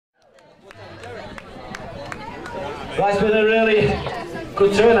Well, it's been a really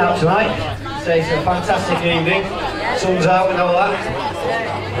good turnout tonight. So it's a fantastic evening. Sun's out and all that.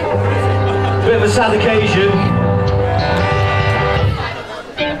 Bit of a sad occasion.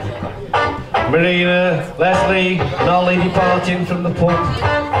 Marina, Leslie and Ollie departing from the pub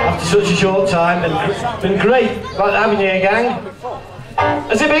after such a short time, and it's been great having you here, gang.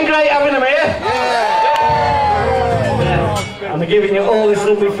 Has it been great having them here? Yeah. And they're giving you all this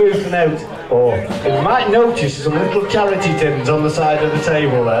lovely food for note. Oh, you might notice some little charity tins on the side of the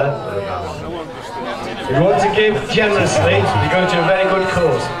table there. If you want to give generously, you're going to a very good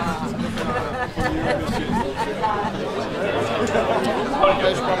cause.